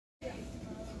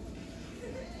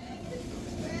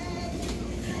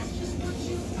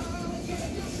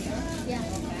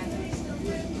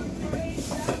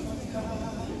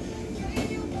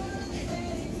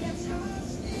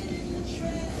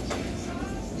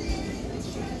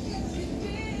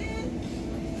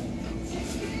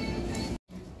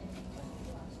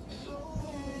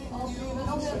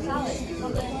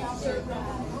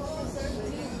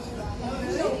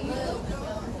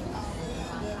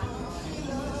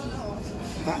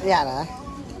dạ rồi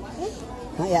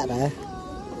dạ rồi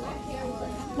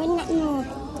bên nặng nồi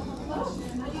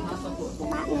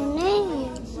bạn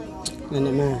này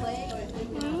này mà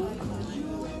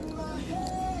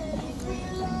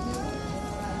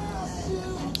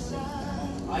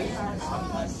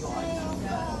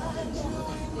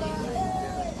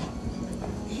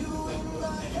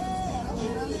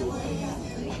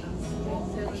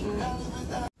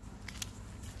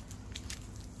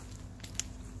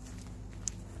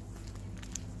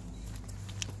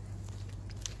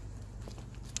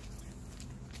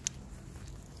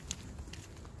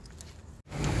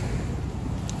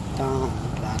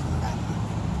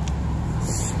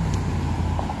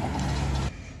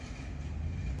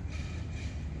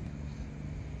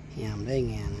nhầm đây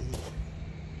nghe này.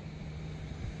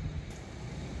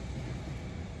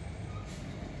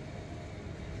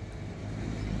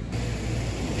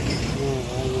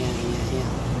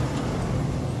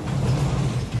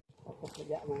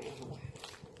 Dạ mày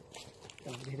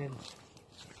cầm đi lên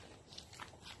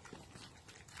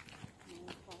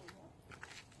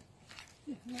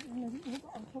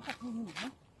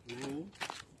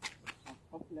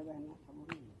không lấy bên nó không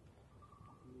đi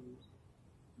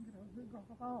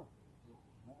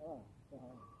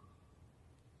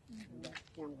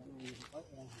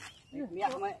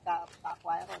miệng mày tạ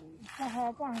quái con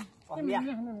hả con còn miệng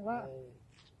đừng quá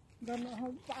đừng nó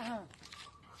hơi tạ hả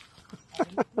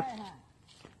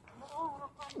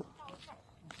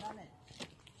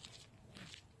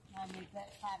mình chạy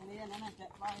phạt đi nó này chạy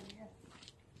bay đi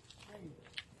đây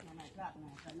nó này gạt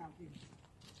này cái nào tìm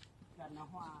gạt nó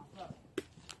hòa vợ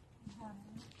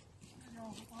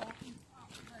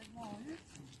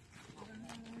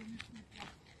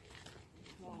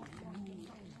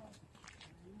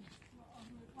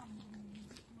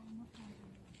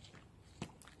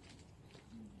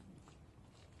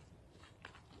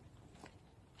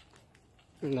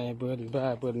này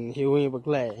vườn hiu bực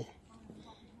lẻ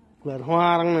vườn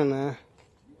hoa đằng này nè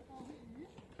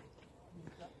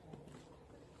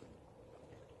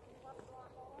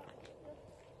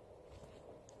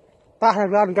ta hay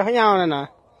gần cái nhau này nè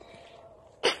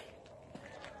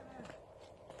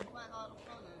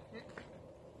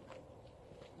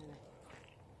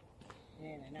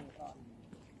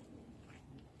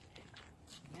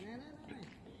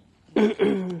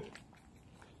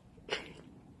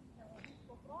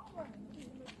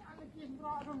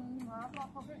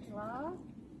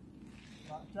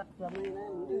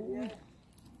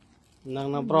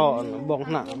năng pro bong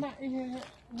nặng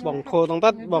bong khô tông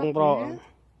tất bong pro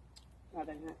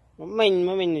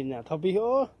mình thì là thao bí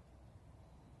hố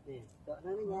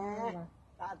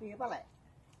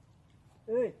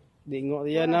đi ngộ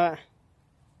đi anh ạ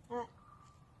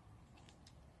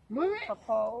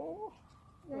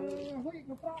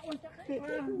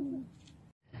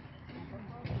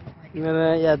nghe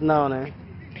này nào này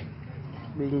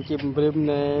bình chìm bìm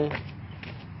này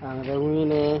hàng rau nguy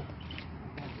này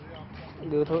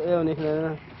đưa thôi eo này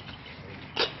nè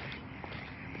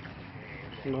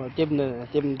nó chìm này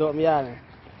chìm trộm ra này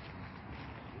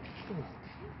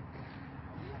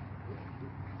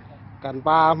cản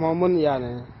pa mò mun ra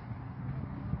này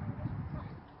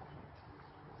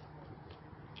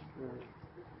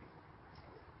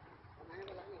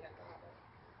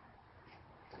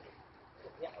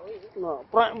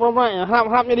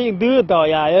hấp đi đưa tỏi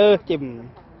dài ơ chìm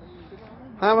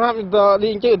hấp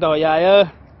đi chữ tỏi dài ơ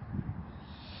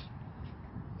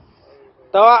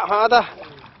tao hả ta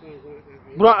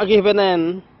bro kia bên này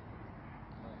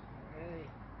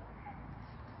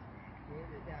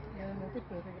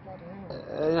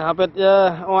hấp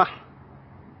oa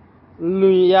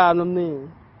lùi ra lắm nè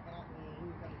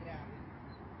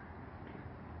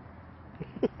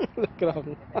kram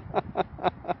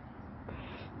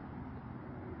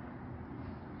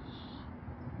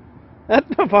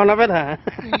phone nó biết hả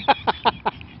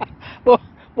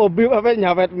bộ biểu nó biết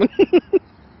nhà vẹt mình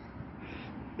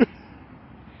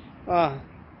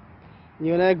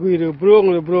như này quỳ rồi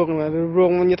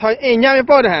buông như thôi ê nhám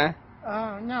cái hả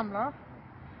nhầm đó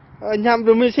nhám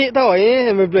rồi mình xị thôi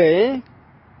mình bể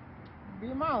bị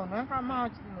mau nó có mau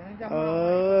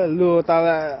lùa tao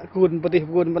là cuốn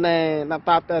bên này nạp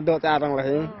tao đồ trà rằng là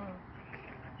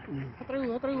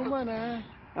trừ mới nè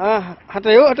hạt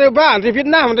rượu ba thì Việt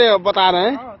Nam đều bảo ta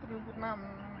này Việt Nam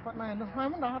phần này nó hai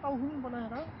món đó tao hứng phần này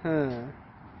đó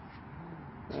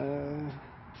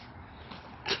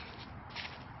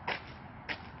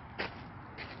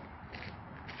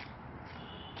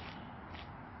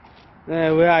nè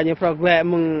vừa ai như frog lẹ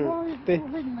mừng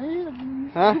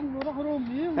hả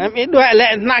em ít đuệ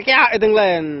lẹ nạ cái ai từng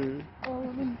lên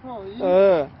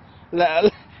lẹ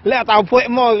lẹ tàu phệ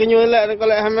mò cái như lẹ có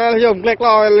lẹ ham dùng lẹ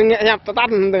lòi nhẹ nhặt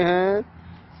tăn từ hả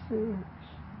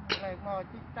lại ngồi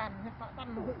chỉ chăn hết tăn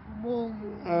hội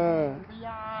mông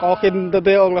có khi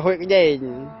từ ông là hội cái gì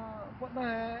quận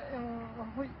này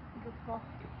hội có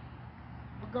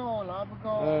bờ là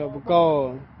bờ co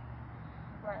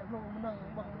lại luôn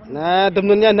nè tụm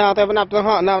nhân nào tay nạp cho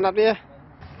họ nào nạp đi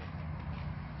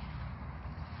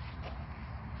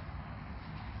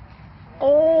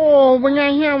ô bên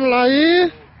ngay hem lấy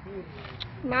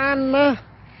nan nè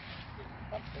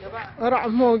rạ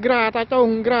mồi gra ta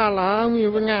trông gra là mi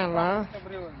bên ngàn là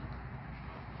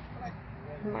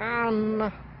nan nè